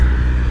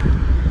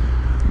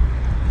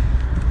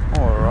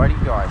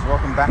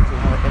welcome back to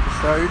another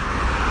episode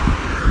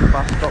of the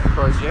Bus Stop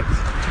Project.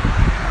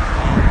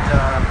 And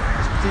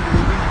it's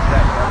particularly windy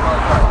today, so I'm not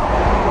great.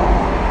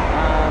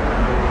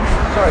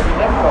 Sorry, we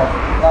left off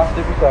last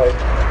episode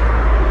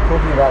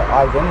talking about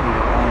identity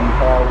and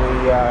how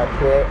we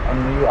create a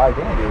new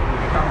identity. We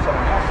become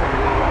someone else and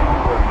we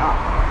aren't good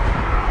enough.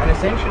 And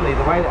essentially,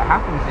 the way that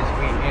happens is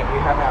we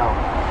have our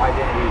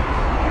identity,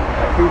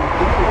 who we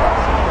think we are,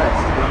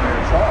 suppressed when we're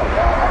a child.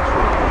 Our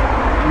actual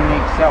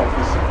unique self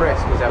is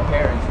suppressed because our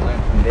parents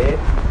learned from their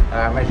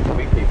magical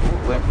big people,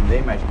 learned from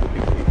their magical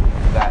big people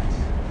that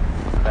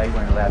they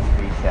weren't allowed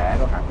to be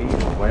sad or happy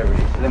or whatever it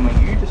is. So then when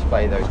you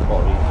display those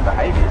qualities and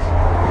behaviours,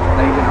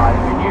 they deny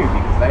them in you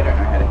because they don't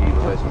know how to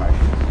handle those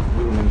emotions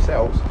within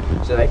themselves.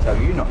 So they tell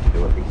you not to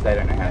do it because they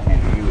don't know how to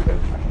handle you with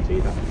those emotions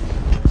either.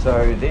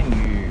 So then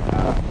you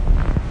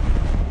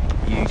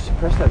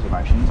suppress those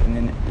emotions, and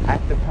then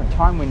at the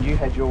time when you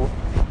had your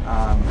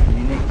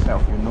unique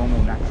self, your normal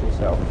natural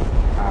self,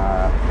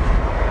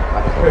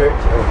 hurt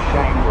or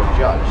shamed or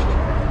judged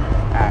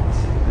at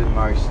the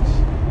most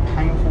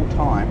painful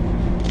time,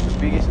 the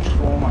biggest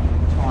trauma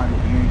time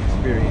that you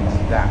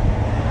experienced, that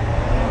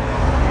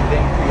you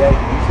then created,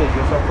 you said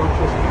your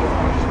subconscious and your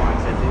conscious mind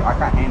said, I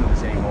can't handle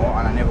this anymore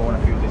and I never want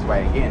to feel this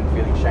way again,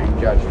 feeling shamed,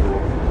 judged or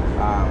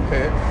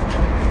hurt.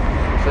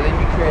 So then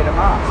you create a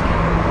mask,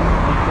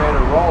 you create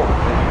a role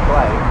that you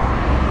play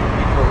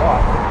in your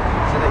life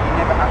so that you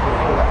never have to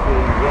feel that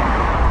feeling again.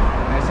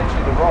 And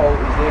essentially the role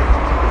is there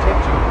to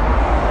protect you.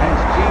 And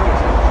it's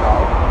genius as a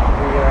child.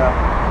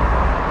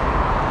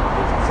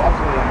 It's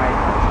absolutely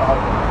amazing as a child.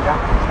 We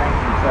adapt and change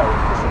themselves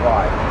to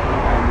survive.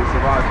 And we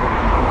survive so we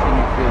can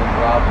continue feeling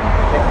loved and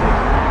protected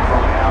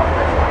from our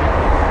oppressor.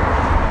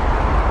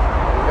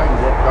 We don't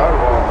let go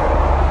of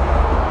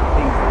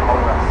things that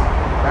hold us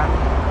back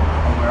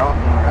when we're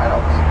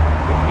adults.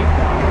 We keep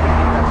them because we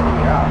think that's who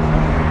we are. So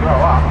when we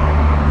grow up,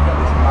 we've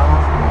got this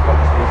mask and we've got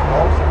these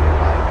roles that we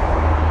play,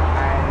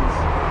 and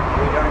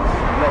we don't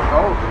let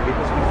go of them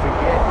because we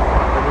forget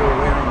that we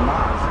were wearing a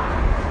mask.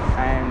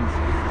 And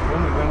when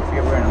we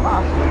forget wearing a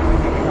mask, we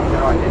think it becomes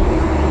our identity.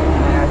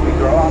 And then as we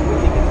grow up, we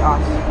think it's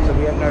us. So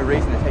we have no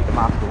reason to take the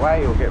mask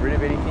away or get rid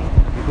of anything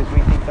because we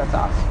think that's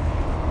us.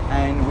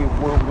 And we've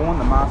worn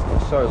the mask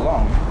for so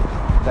long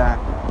that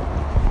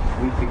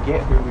we forget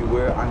who we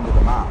were under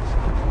the mask.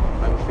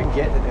 And we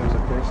forget that there was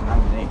a person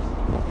underneath.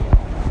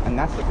 And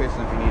that's the person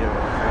that we need to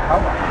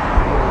recover. We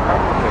need to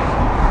recover the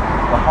person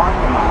behind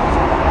the mask,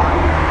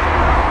 behind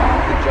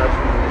the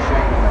judgment and the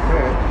shame and the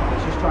hurt,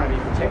 that's just trying to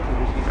be protected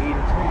because the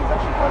inner too is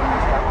actually holding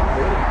us back and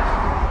hurting us.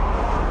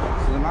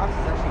 So the mask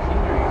is actually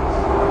hindering us.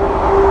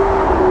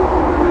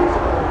 It's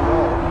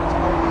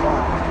not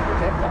designed to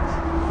protect us.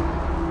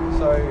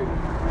 So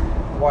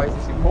why is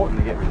this important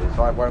to get rid of this?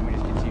 Why don't we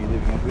just continue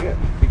living as we are?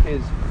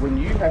 Because when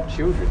you have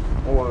children,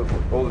 or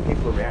all the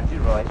people around you,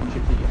 the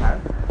relationships that you have,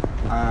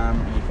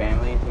 and your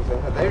family and things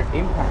like that, they're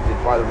impacted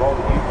by the role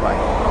that you play.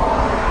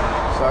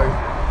 So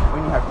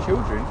when you have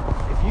children,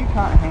 if you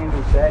can't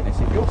handle sadness,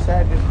 if your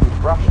sadness was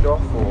brushed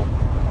off or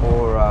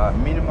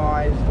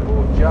minimised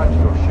or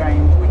judged or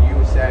shamed when you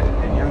were sad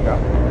and younger,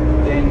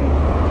 then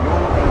you're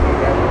not going to be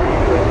able to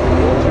handle it when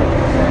your children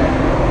are sad.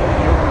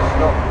 You're going to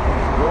stop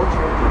your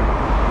children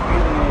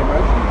feeling the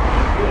emotion that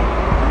you feel,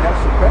 and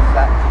they'll suppress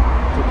that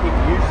to keep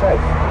you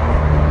safe.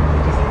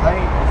 Because if they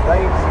scare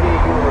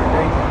you or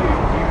endanger you,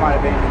 you might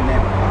abandon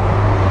them.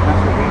 And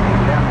that's what we need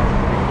to down as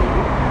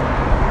people.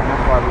 And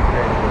that's why we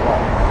created the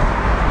role.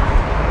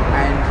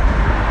 And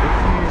if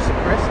you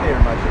suppress their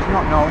emotions,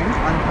 not knowing,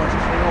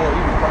 unconsciously or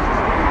even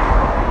consciously,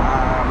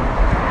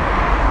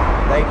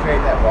 they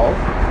create that role,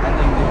 and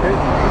then the hurt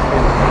that you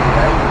feel, the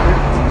hurt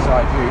that's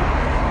inside you,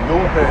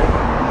 your hurt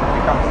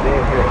becomes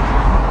their hurt.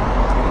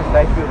 Because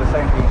they feel the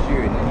same thing as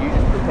you, and then you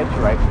just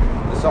perpetuate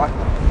the cycle,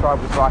 the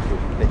tribal cycle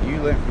that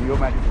you learn from your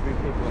magic group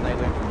people and they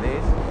learn from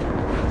theirs,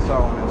 and so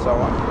on and so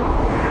on.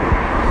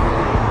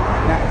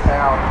 And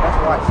that's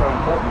why it's so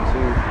important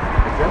to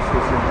address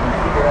this and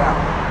figure out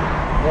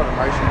what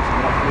emotions and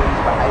what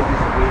feelings,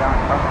 behaviours that we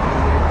aren't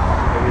comfortable with,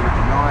 that we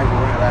deny we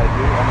weren't allowed to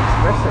do, and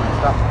express them and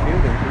start to feel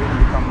them to really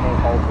become more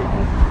whole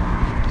people.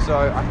 So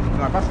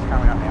my bus is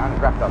coming up now and it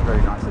wrapped up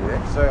very nicely there.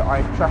 So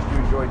I trust you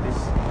enjoyed this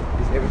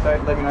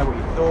episode. Let me know what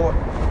you thought,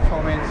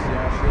 comments,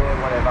 share,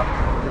 whatever.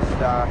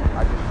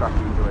 I just trust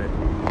you enjoyed it,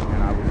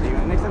 and I will see you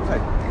in the next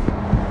episode.